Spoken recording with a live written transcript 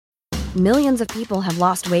Millions of people have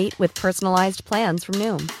lost weight with personalized plans from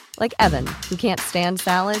Noom. Like Evan, who can't stand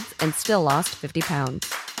salads and still lost 50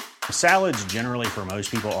 pounds. Salads generally for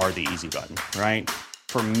most people are the easy button, right?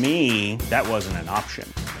 For me, that wasn't an option.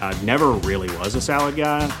 I never really was a salad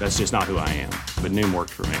guy. That's just not who I am. But Noom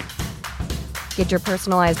worked for me. Get your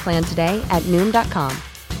personalized plan today at Noom.com.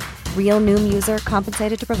 Real Noom user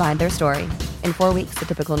compensated to provide their story. In 4 weeks, the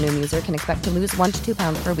typical Noom user can expect to lose 1 to 2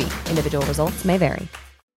 pounds per week. Individual results may vary.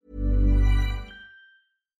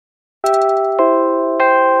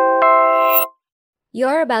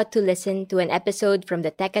 You're about to listen to an episode from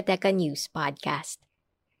the Teka Teka News podcast.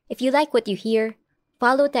 If you like what you hear,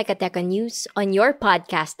 follow Teka Teka News on your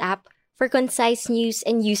podcast app for concise news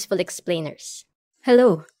and useful explainers.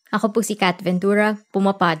 Hello, ako po si Kat Ventura,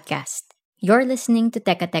 Puma Podcast. You're listening to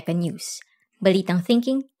Teka Teka News, balitang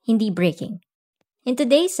thinking, hindi breaking. In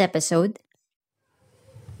today's episode,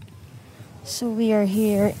 so we are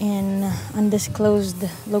here in undisclosed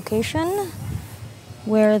location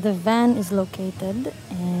where the van is located,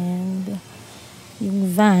 and yung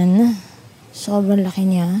van sobrang laki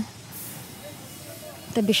niya,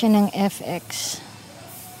 tabi siya ng FX,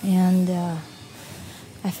 and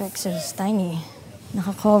FX is tiny.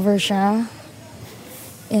 Naka-cover siya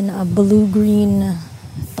in a blue-green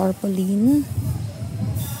tarpaulin,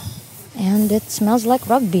 and it smells like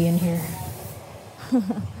rugby in here.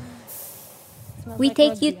 we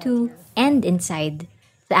take you to and inside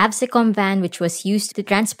the Absecom van, which was used to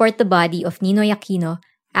transport the body of Ninoy Aquino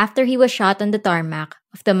after he was shot on the tarmac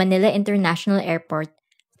of the Manila International Airport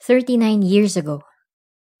 39 years ago.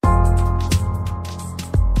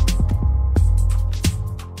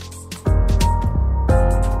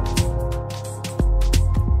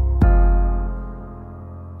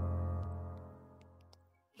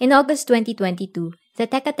 In August 2022, the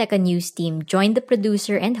Teka Teka News team joined the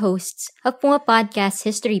producer and hosts of Puma Podcast's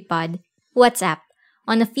History Pod, What's Up,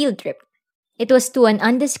 on a field trip. It was to an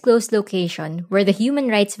undisclosed location where the Human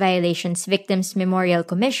Rights Violations Victims Memorial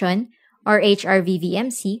Commission, or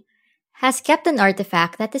HRVVMC, has kept an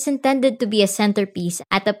artifact that is intended to be a centerpiece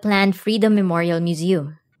at a planned Freedom Memorial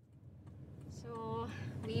Museum. So,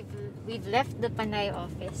 we've left the Panay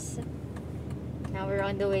office. Now we're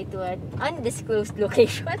on the way to an undisclosed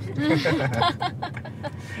location.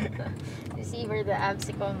 You see where the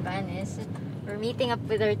Absecom van is. We're meeting up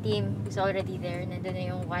with our team who's already there. Nandun na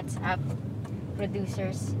yung WhatsApp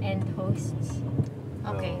producers and hosts.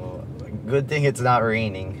 Okay. So, good thing it's not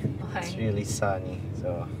raining. Okay. It's really sunny.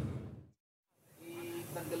 So,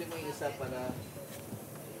 itanggalin mo yung isa para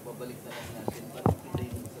babalik na lang natin.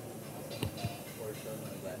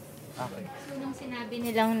 okay. So, nung sinabi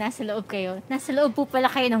nilang nasa loob kayo, nasa loob po pala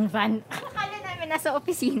kayo ng van. Akala namin nasa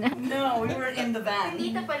opisina. No, we were in the van.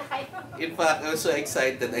 Dito pala kayo. In fact, I was so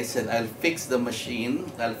excited. I said, I'll fix the machine,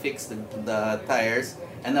 I'll fix the tires,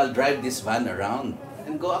 and I'll drive this van around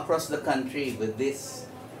and go across the country with this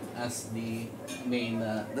as the main,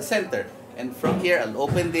 the center. And from here, I'll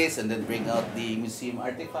open this and then bring out the museum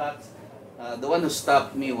artifacts. The one who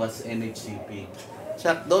stopped me was NHCP.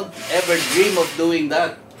 Chuck, don't ever dream of doing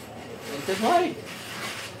that. I said, why?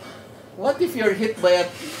 What if you're hit by a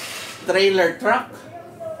trailer truck?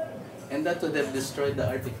 And that would have destroyed the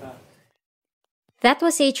artifact. That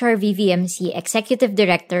was HRVVMC Executive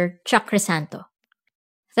Director Chuck Crisanto.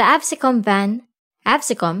 The Absecom van,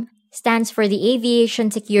 Absecom stands for the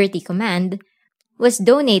Aviation Security Command, was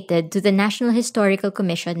donated to the National Historical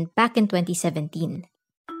Commission back in 2017.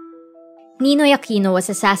 Ninoy Aquino was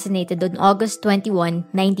assassinated on August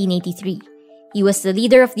 21, 1983. He was the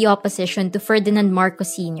leader of the opposition to Ferdinand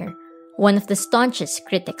Marcos Sr., one of the staunchest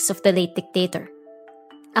critics of the late dictator.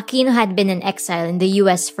 Aquino had been in exile in the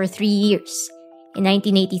US for 3 years. In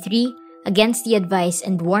 1983, against the advice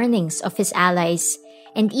and warnings of his allies,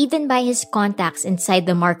 and even by his contacts inside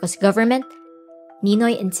the Marcos government,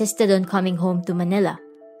 Ninoy insisted on coming home to Manila.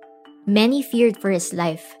 Many feared for his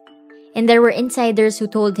life, and there were insiders who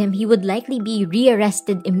told him he would likely be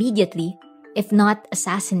rearrested immediately, if not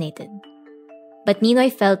assassinated. But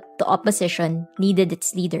Ninoy felt the opposition needed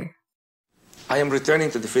its leader. I am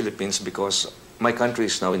returning to the Philippines because my country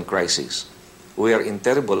is now in crisis. We are in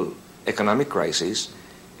terrible economic crisis,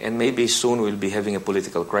 and maybe soon we'll be having a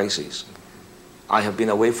political crisis. I have been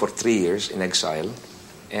away for 3 years in exile,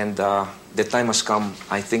 and the time has come,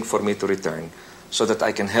 I think, for me to return so that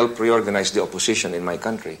I can help reorganize the opposition in my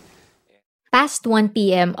country. Past 1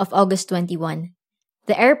 p.m. of August 21,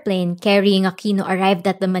 the airplane carrying Aquino arrived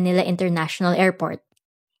at the Manila International Airport.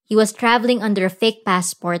 He was traveling under a fake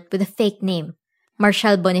passport with a fake name,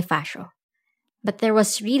 Marshal Bonifacio. But there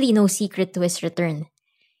was really no secret to his return.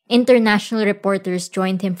 International reporters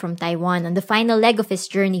joined him from Taiwan on the final leg of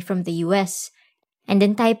his journey from the US. And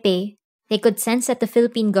in Taipei, they could sense that the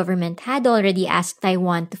Philippine government had already asked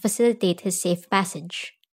Taiwan to facilitate his safe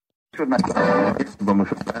passage.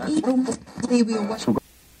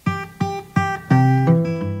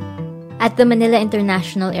 At the Manila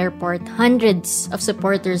International Airport, hundreds of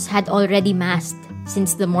supporters had already massed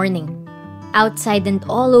since the morning. Outside and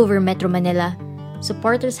all over Metro Manila,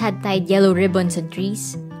 supporters had tied yellow ribbons on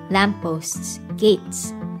trees, lampposts,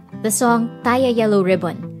 gates. The song "Tie a Yellow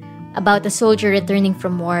Ribbon," about a soldier returning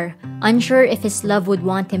from war, unsure if his love would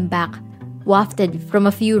want him back, wafted from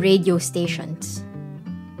a few radio stations.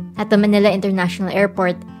 At the Manila International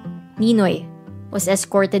Airport, Ninoy was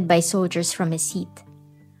escorted by soldiers from his seat.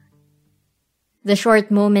 The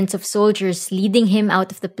short moments of soldiers leading him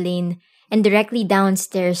out of the plane and directly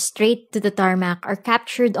downstairs straight to the tarmac are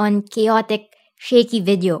captured on chaotic, shaky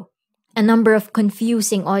video, a number of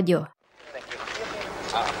confusing audio.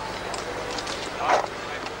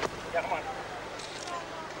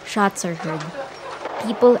 Shots are heard.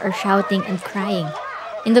 People are shouting and crying.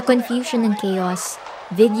 In the confusion and chaos,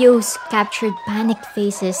 videos captured panicked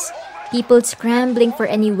faces, people scrambling for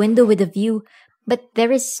any window with a view, but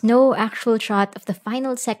there is no actual shot of the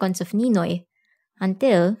final seconds of Ninoy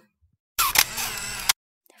until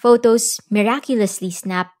photos miraculously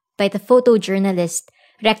snapped by the photojournalist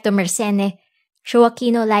Recto Mercene show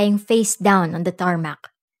Aquino lying face down on the tarmac.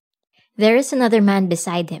 There is another man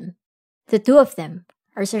beside him. The two of them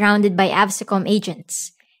are surrounded by AVSECOM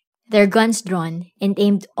agents, their guns drawn and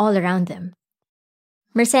aimed all around them.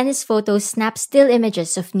 Mercene's photos snap still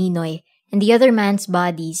images of Ninoy and the other man's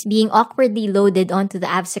bodies being awkwardly loaded onto the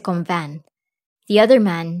AVSECOM van. The other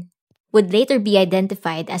man would later be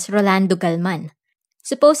identified as Rolando Galman.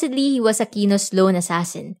 Supposedly, he was Aquino's lone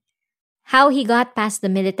assassin. How he got past the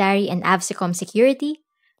military and AVSECOM security?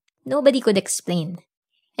 Nobody could explain.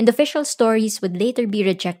 And official stories would later be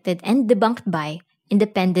rejected and debunked by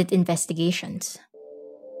independent investigations.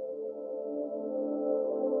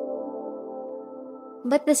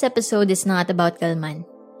 But this episode is not about Galman.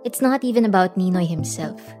 It's not even about Ninoy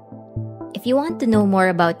himself. If you want to know more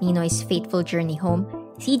about Ninoy's fateful journey home,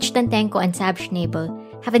 Siege Tantenko and Sab Schnabel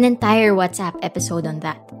have an entire WhatsApp episode on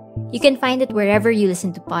that. You can find it wherever you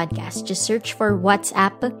listen to podcasts. Just search for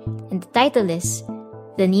WhatsApp, and the title is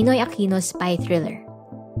The Ninoy Aquino Spy Thriller.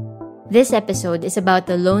 This episode is about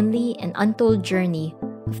the lonely and untold journey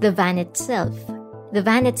of the van itself. The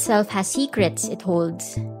van itself has secrets it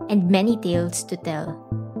holds and many tales to tell.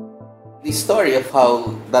 The story of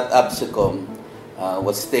how that AVSECOM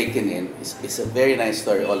was taken in is a very nice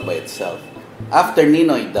story all by itself. After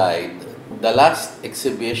Ninoy died, the last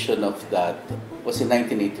exhibition of that was in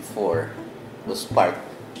 1984, was parked.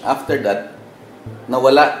 After that,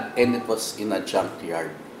 nawala, and it was in a junkyard.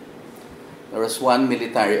 There was one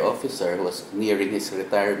military officer who was nearing his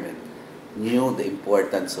retirement, knew the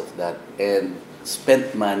importance of that, and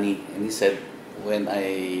spent money. And he said, when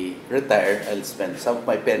I retire, I'll spend some of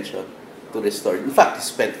my pension to restore it. In fact, he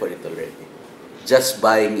spent for it already, just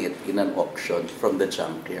buying it in an auction from the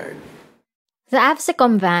junkyard. The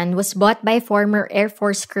AVSECOM van was bought by former Air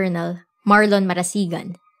Force Colonel Marlon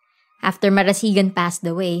Marasigan. After Marasigan passed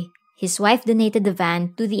away, his wife donated the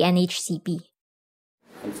van to the NHCP.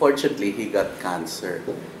 Unfortunately, he got cancer.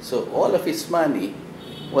 So all of his money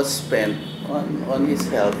was spent on his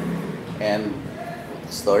health. And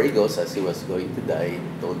the story goes, as he was going to die,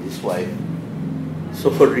 he told his wife,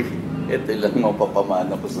 sorry, ito lang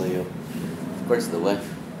mapapamana ko sa'yo. Of course, the wife,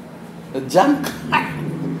 the junk.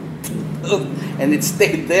 And it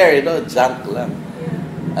stayed there, junk lang.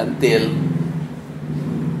 Until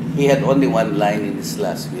he had only one line in his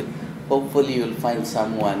last will. Hopefully, you'll find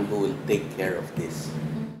someone who will take care of this.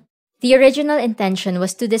 The original intention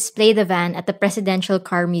was to display the van at the Presidential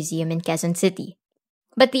Car Museum in Quezon City.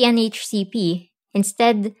 But the NHCP,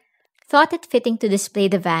 instead, thought it fitting to display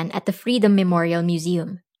the van at the Freedom Memorial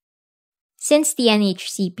Museum. Since the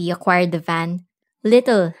NHCP acquired the van,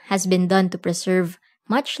 little has been done to preserve,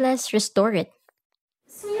 much less restore it.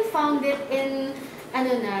 So you found it in,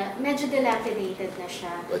 medyo dilapidated na siya.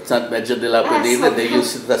 It's not medyo dilapidated. They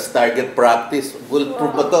use it as target practice.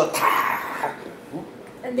 Bulletproof ba to?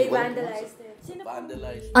 And they vandalized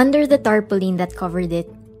it. Under the tarpaulin that covered it,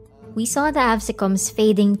 we saw the AVSECOM's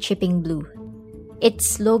fading chipping blue.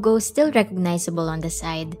 Its logo still recognizable on the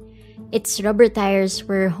side. Its rubber tires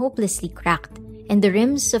were hopelessly cracked, and the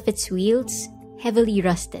rims of its wheels heavily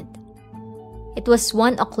rusted. It was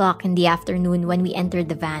 1 o'clock in the afternoon when we entered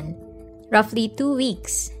the van, roughly 2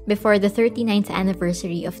 weeks before the 39th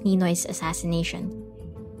anniversary of Ninoy's assassination.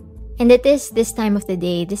 And it is this time of the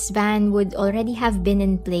day this van would already have been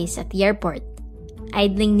in place at the airport,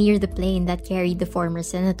 idling near the plane that carried the former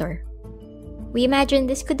senator. We imagine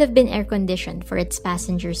this could have been air-conditioned for its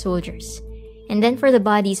passenger soldiers, and then for the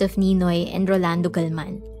bodies of Ninoy and Rolando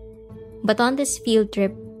Galman. But on this field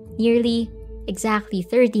trip, nearly exactly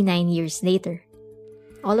 39 years later,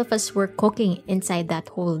 all of us were cooking inside that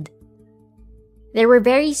hold. There were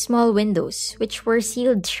very small windows which were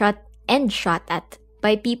sealed shut and shot at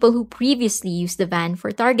by people who previously used the van for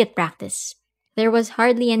target practice. There was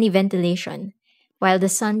hardly any ventilation, while the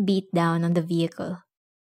sun beat down on the vehicle.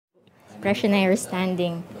 Fresh and I are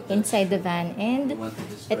standing inside the van, and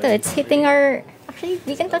it's hitting our... Actually,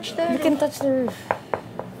 we can touch the roof.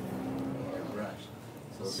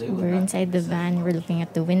 So we're inside the van, we're looking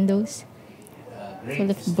at the windows, full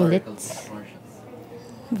of bullets.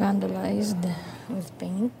 Vandalized with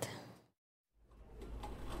paint.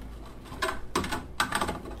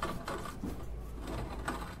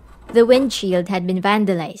 The windshield had been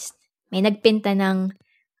vandalized. May nagpinta ng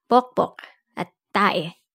pokpok at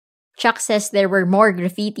tae. Chuck says there were more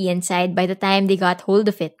graffiti inside by the time they got hold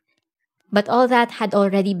of it, but all that had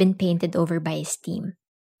already been painted over by his team.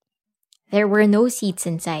 There were no seats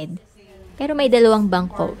inside, pero may dalawang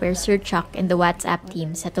bangko where Sir Chuck and the WhatsApp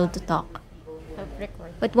team settled to talk.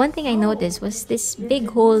 But one thing I noticed was this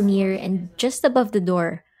big hole near and just above the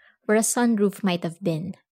door where a sunroof might have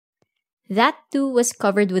been. That too was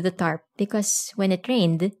covered with a tarp because when it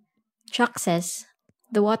rained, Chuck says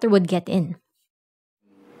the water would get in.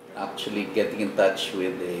 Actually getting in touch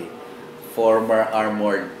with a former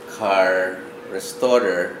armored car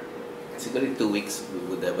restorer, siguro in 2 weeks we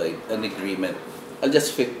would have an agreement. I'll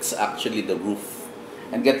just fix actually the roof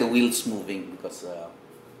and get the wheels moving because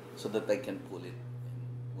so that I can pull it.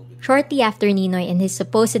 Shortly after Ninoy and his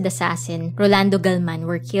supposed assassin, Rolando Galman,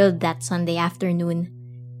 were killed that Sunday afternoon,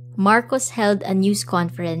 Marcos held a news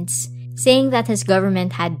conference saying that his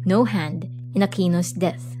government had no hand in Aquino's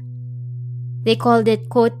death. They called it,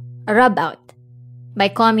 quote, a rub-out by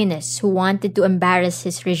communists who wanted to embarrass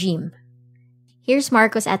his regime. Here's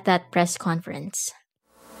Marcos at that press conference.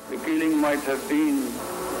 The killing might have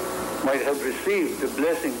received the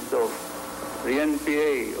blessings of the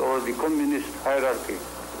NPA or the communist hierarchy.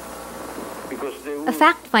 A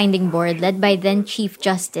fact-finding board led by then Chief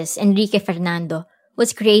Justice Enrique Fernando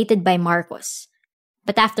was created by Marcos.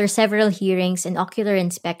 But after several hearings and ocular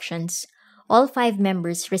inspections, all 5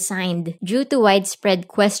 members resigned due to widespread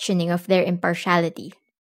questioning of their impartiality.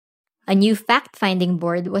 A new fact-finding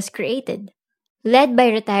board was created, led by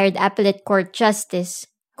retired Appellate Court Justice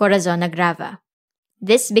Corazon Agrava.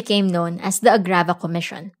 This became known as the Agrava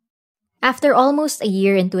Commission. After almost a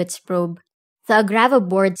year into its probe, the Agrava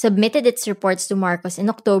board submitted its reports to Marcos in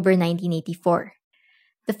October 1984.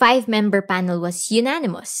 The 5-member panel was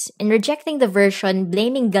unanimous in rejecting the version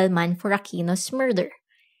blaming Galman for Aquino's murder.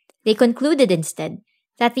 They concluded instead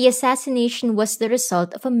that the assassination was the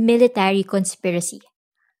result of a military conspiracy.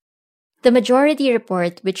 The majority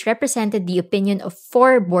report, which represented the opinion of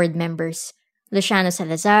 4 board members, Luciano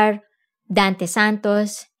Salazar, Dante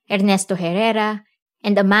Santos, Ernesto Herrera,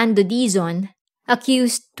 and Amando Dizon,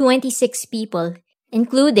 accused 26 people,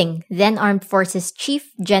 including then Armed Forces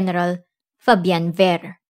Chief General Fabian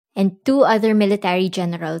Ver and 2 other military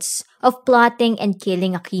generals, of plotting and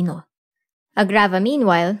killing Aquino. Agrava,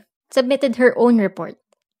 meanwhile, submitted her own report.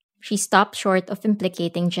 She stopped short of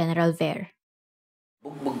implicating General Ver.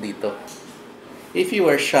 Bugbog dito. If you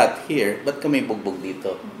were shot here, ba't ka may bugbog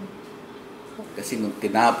dito? Kasi nung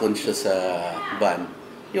tinapon siya sa van,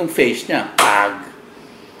 yung face niya, pag!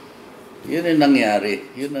 Yun ang nangyari.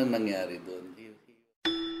 Yun ang nangyari doon.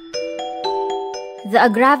 The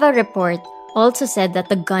Agrava report also said that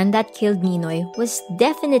the gun that killed Ninoy was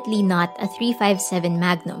definitely not a .357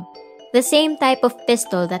 Magnum, the same type of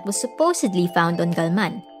pistol that was supposedly found on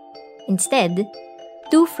Galman. Instead,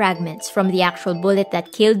 2 fragments from the actual bullet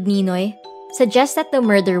that killed Ninoy suggest that the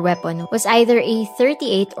murder weapon was either a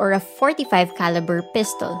 .38 or a .45 caliber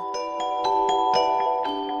pistol.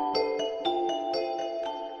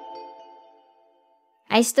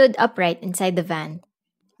 I stood upright inside the van.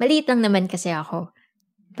 Maliit lang naman kasi ako,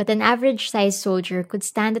 but an average-sized soldier could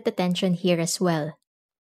stand at attention here as well.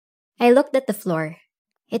 I looked at the floor.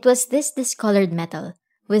 It was this discolored metal,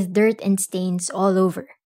 with dirt and stains all over.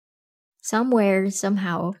 Somewhere,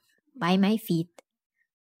 somehow, by my feet,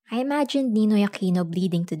 I imagined Ninoy Aquino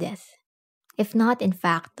bleeding to death, if not in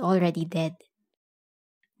fact already dead.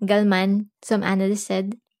 Galman, some analysts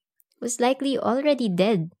said, was likely already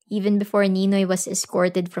dead even before Ninoy was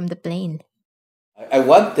escorted from the plane. I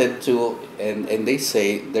wanted to, and they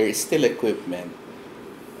say there is still equipment.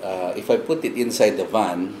 If I put it inside the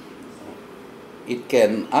van, it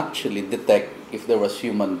can actually detect if there was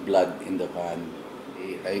human blood in the van.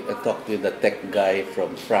 I talked with a tech guy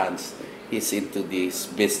from France. He's into this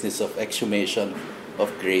business of exhumation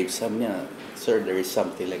of graves. Sir, there is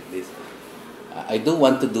something like this. I do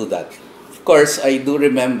want to do that. Of course, I do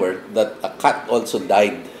remember that a cat also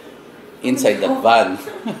died inside that van.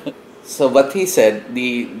 So what he said,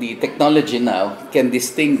 the technology now can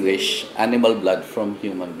distinguish animal blood from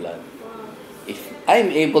human blood. If I'm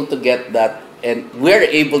able to get that and we're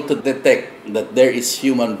able to detect that there is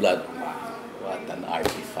human blood, what an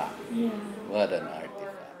artifact. Yeah. What an artifact.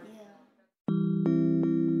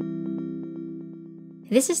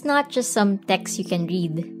 This is not just some text you can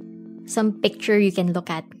read, some picture you can look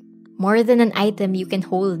at, more than an item you can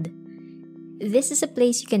hold. This is a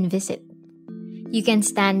place you can visit. You can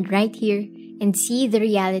stand right here and see the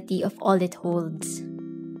reality of all it holds.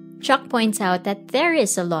 Chuck points out that there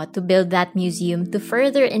is a law to build that museum to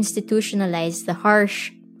further institutionalize the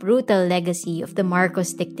harsh, brutal legacy of the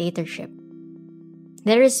Marcos dictatorship.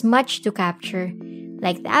 There is much to capture,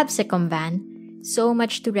 like the Absecom van, so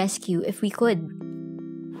much to rescue if we could.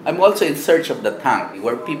 I'm also in search of the tank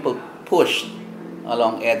where people pushed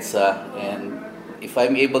along EDSA, and if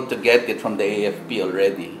I'm able to get it from the AFP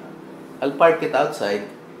already, I'll park it outside,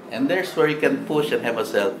 and there's where you can push and have a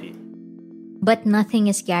selfie. But nothing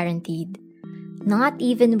is guaranteed, not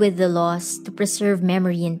even with the laws to preserve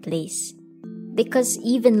memory in place, because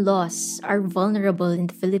even laws are vulnerable in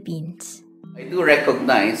the Philippines. I do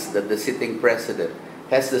recognize that the sitting president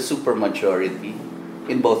has the supermajority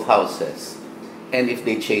in both houses, and if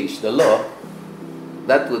they change the law,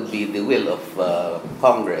 that would be the will of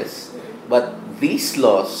Congress. But these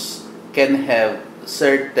laws can have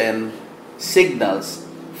certain signals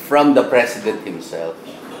from the president himself.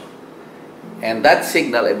 And that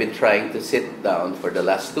signal, I've been trying to sit down for the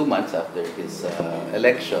last 2 months after his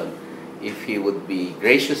election, if he would be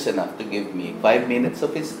gracious enough to give me 5 minutes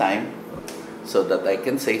of his time so that I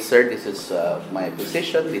can say, sir, this is my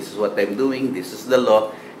position, this is what I'm doing, this is the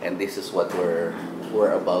law, and this is what we're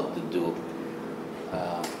about to do.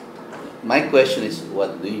 My question is,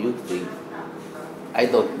 what do you think? I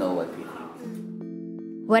don't know what you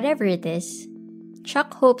think. Whatever it is,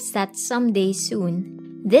 Chuck hopes that someday soon,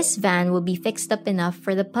 this van will be fixed up enough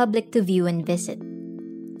for the public to view and visit,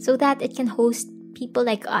 so that it can host people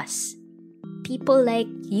like us, people like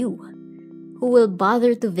you, who will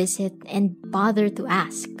bother to visit and bother to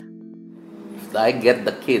ask. If I get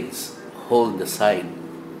the kids hold the sign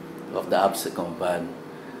of the Absecom van,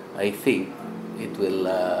 I think it will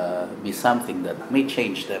be something that may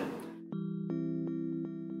change them.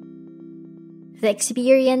 The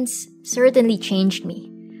experience certainly changed me,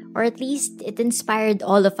 or at least it inspired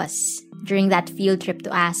all of us during that field trip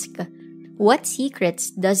to ask, what secrets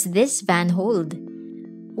does this van hold?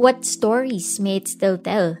 What stories may it still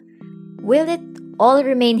tell? Will it all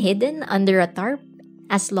remain hidden under a tarp,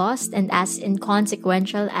 as lost and as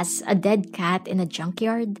inconsequential as a dead cat in a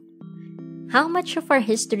junkyard? How much of our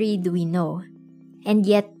history do we know, and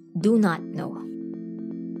yet do not know?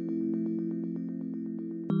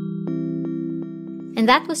 And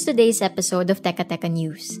that was today's episode of Teka Teka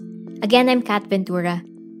News. Again, I'm Kat Ventura,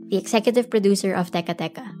 the executive producer of Teka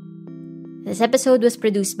Teka. This episode was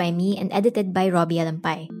produced by me and edited by Robbie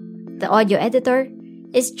Alampay. The audio editor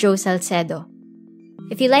is Joe Salcedo.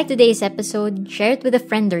 If you like today's episode, share it with a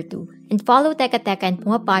friend or two, and follow Teka Teka and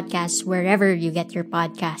Puma Podcasts wherever you get your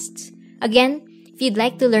podcasts. Again, if you'd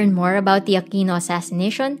like to learn more about the Aquino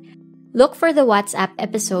assassination, look for the WhatsApp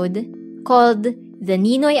episode called The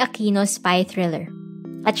Ninoy Aquino Spy Thriller.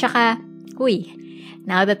 At saka,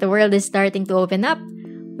 now that the world is starting to open up,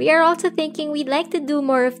 we are also thinking we'd like to do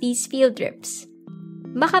more of these field trips.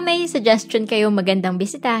 Baka may suggestion kayo magandang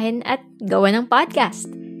bisitahin at gawa ng podcast.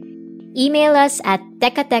 Email us at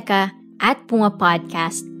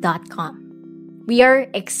tekateka@pumapodcast.com. We are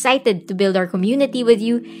excited to build our community with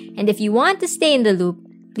you, and if you want to stay in the loop,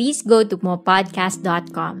 please go to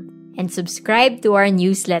pumapodcast.com and subscribe to our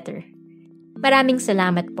newsletter. Maraming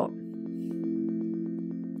salamat po.